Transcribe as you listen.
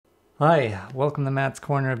Hi, welcome to Matt's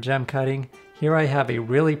Corner of Gem Cutting. Here I have a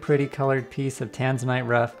really pretty colored piece of Tanzanite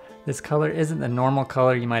rough. This color isn't the normal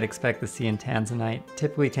color you might expect to see in Tanzanite.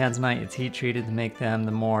 Typically Tanzanite is heat treated to make them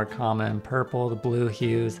the more common purple, the blue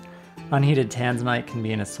hues. Unheated Tanzanite can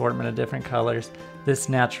be an assortment of different colors. This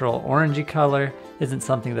natural orangey color isn't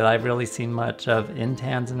something that I've really seen much of in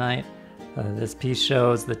Tanzanite. This piece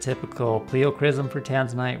shows the typical pleochrysm for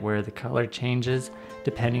Tanzanite where the color changes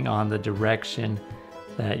depending on the direction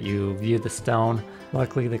that you view the stone.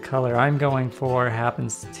 Luckily the color I'm going for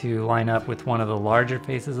happens to line up with one of the larger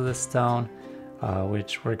faces of the stone,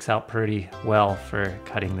 which works out pretty well for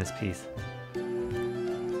cutting this piece. Now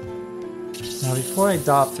before I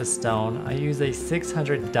dop the stone, I use a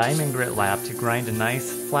 600 diamond grit lap to grind a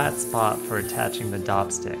nice flat spot for attaching the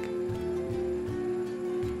dop stick.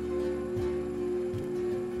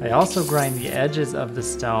 I also grind the edges of the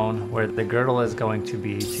stone where the girdle is going to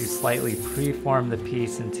be to slightly preform the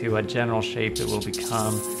piece into a general shape it will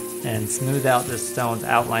become and smooth out the stone's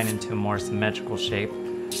outline into a more symmetrical shape.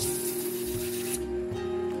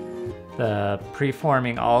 The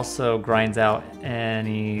preforming also grinds out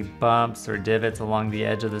any bumps or divots along the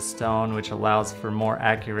edge of the stone, which allows for more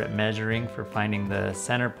accurate measuring for finding the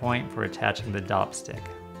center point for attaching the dop stick.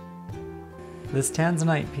 This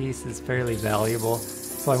Tanzanite piece is fairly valuable,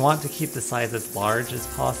 so I want to keep the size as large as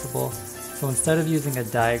possible. So instead of using a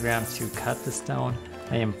diagram to cut the stone,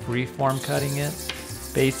 I am freeform cutting it.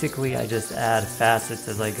 Basically, I just add facets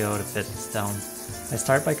as I go to fit the stone. I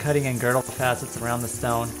start by cutting in girdle facets around the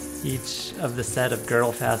stone. Each of the set of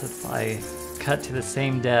girdle facets I cut to the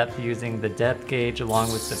same depth using the depth gauge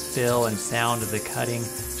along with the feel and sound of the cutting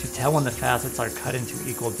to tell when the facets are cut into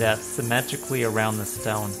equal depths symmetrically around the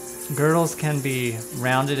stone. Girdles can be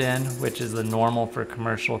rounded in, which is the normal for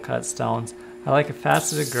commercial cut stones. I like a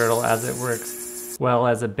faceted girdle as it works well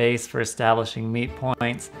as a base for establishing meet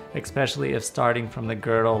points, especially if starting from the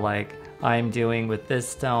girdle like I'm doing with this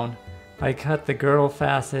stone. I cut the girdle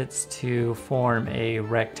facets to form a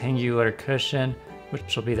rectangular cushion,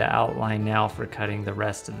 which will be the outline now for cutting the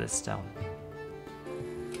rest of this stone.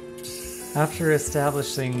 After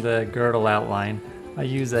establishing the girdle outline, I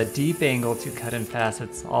use a deep angle to cut in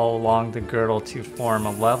facets all along the girdle to form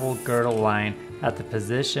a level girdle line at the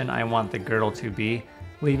position I want the girdle to be,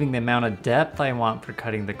 leaving the amount of depth I want for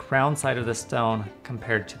cutting the crown side of the stone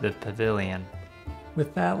compared to the pavilion.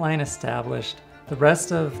 With that line established, the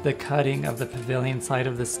rest of the cutting of the pavilion side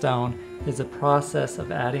of the stone is a process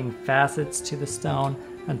of adding facets to the stone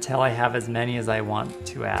until I have as many as I want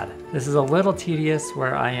to add. This is a little tedious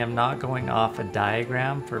where I am not going off a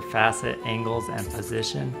diagram for facet angles and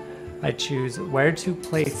position. I choose where to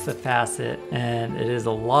place the facet, and it is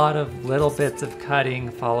a lot of little bits of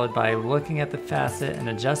cutting followed by looking at the facet and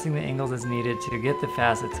adjusting the angles as needed to get the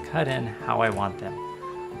facets cut in how I want them.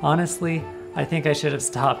 Honestly, I think I should have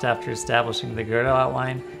stopped after establishing the girdle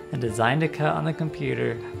outline and designed a cut on the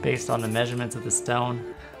computer based on the measurements of the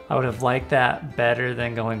stone. I would have liked that better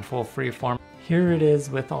than going full freeform. Here it is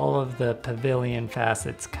with all of the pavilion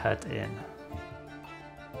facets cut in.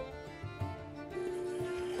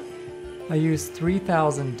 I used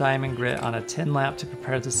 3000 diamond grit on a tin lap to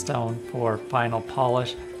prepare the stone for final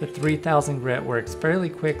polish. The 3000 grit works fairly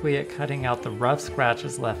quickly at cutting out the rough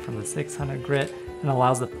scratches left from the 600 grit and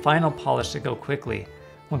allows the final polish to go quickly.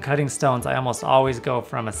 When cutting stones, I almost always go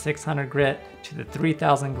from a 600 grit to the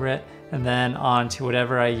 3000 grit and then on to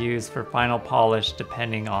whatever I use for final polish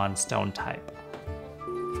depending on stone type.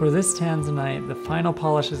 For this Tanzanite, the final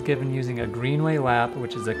polish is given using a Greenway lap,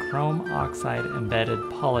 which is a chrome oxide embedded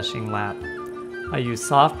polishing lap. I use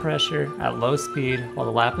soft pressure at low speed while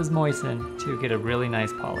the lap is moistened to get a really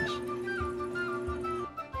nice polish.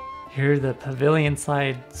 Here the pavilion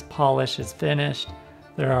side's polish is finished.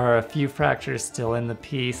 There are a few fractures still in the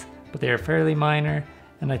piece, but they are fairly minor,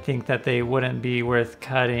 and I think that they wouldn't be worth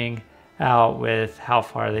cutting out with how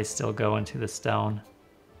far they still go into the stone.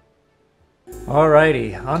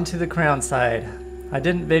 Alrighty, onto the crown side. I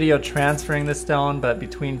didn't video transferring the stone, but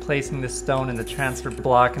between placing the stone in the transfer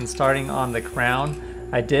block and starting on the crown,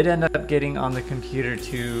 I did end up getting on the computer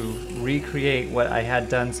to recreate what I had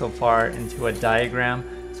done so far into a diagram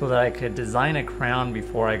so that I could design a crown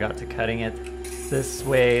before I got to cutting it. This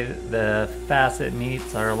way the facet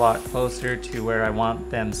meets are a lot closer to where I want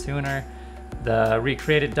them sooner. The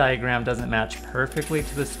recreated diagram doesn't match perfectly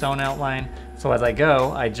to the stone outline, so as I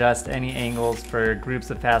go, I adjust any angles for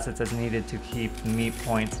groups of facets as needed to keep the meet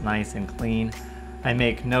points nice and clean. I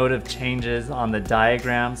make note of changes on the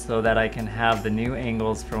diagram so that I can have the new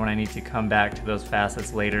angles for when I need to come back to those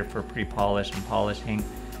facets later for pre-polish and polishing.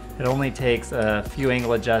 It only takes a few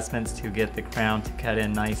angle adjustments to get the crown to cut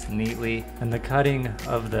in nice and neatly, and the cutting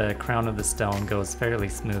of the crown of the stone goes fairly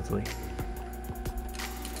smoothly.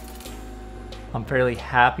 I'm fairly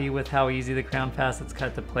happy with how easy the crown facets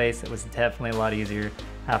cut to place. It was definitely a lot easier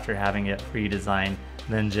after having it pre-designed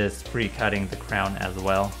than just pre-cutting the crown as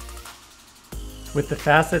well. With the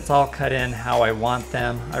facets all cut in how I want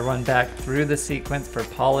them, I run back through the sequence for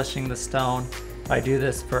polishing the stone. I do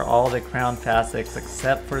this for all the crown facets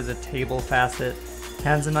except for the table facet.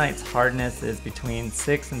 Tanzanite's hardness is between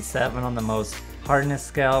 6 and 7 on the most hardness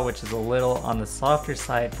scale, which is a little on the softer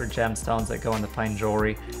side for gemstones that go into fine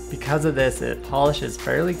jewelry. Because of this, it polishes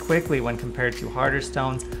fairly quickly when compared to harder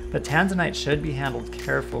stones, but Tanzanite should be handled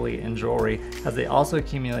carefully in jewelry as they also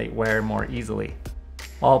accumulate wear more easily.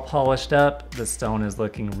 All polished up, the stone is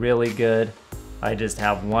looking really good. I just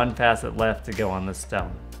have one facet left to go on the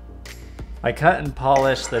stone. I cut and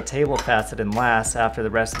polish the table facet in last after the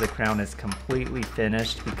rest of the crown is completely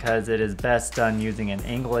finished because it is best done using an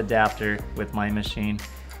angle adapter with my machine.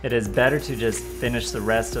 It is better to just finish the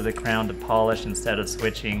rest of the crown to polish instead of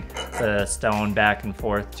switching the stone back and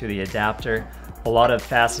forth to the adapter. A lot of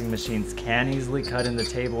faceting machines can easily cut in the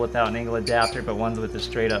table without an angle adapter, but ones with a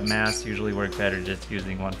straight up mass usually work better just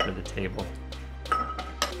using one for the table.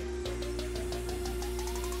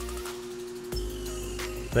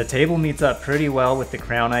 The table meets up pretty well with the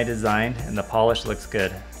crown I designed and the polish looks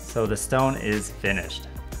good, so the stone is finished.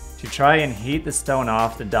 To try and heat the stone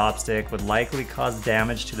off the dopstick would likely cause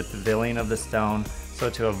damage to the pavilion of the stone, so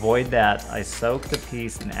to avoid that, I soak the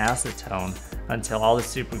piece in acetone until all the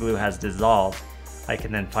superglue has dissolved. I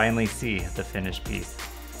can then finally see the finished piece.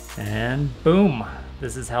 And boom!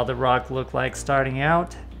 This is how the rock looked like starting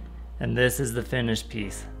out, and this is the finished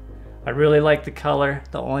piece. I really like the color.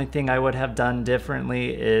 The only thing I would have done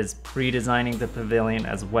differently is pre-designing the pavilion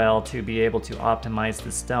as well to be able to optimize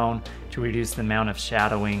the stone to reduce the amount of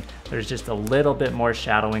shadowing. There's just a little bit more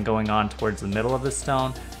shadowing going on towards the middle of the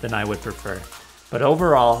stone than I would prefer. But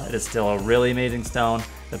overall, it is still a really amazing stone.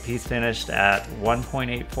 The piece finished at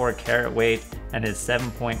 1.84 carat weight and is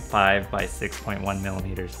 7.5 by 6.1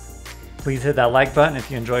 millimeters. Please hit that like button if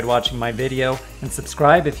you enjoyed watching my video, and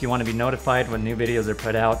subscribe if you want to be notified when new videos are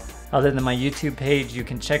put out. Other than my YouTube page, you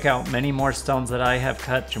can check out many more stones that I have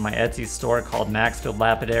cut through my Etsy store called Maxfield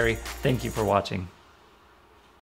Lapidary. Thank you for watching.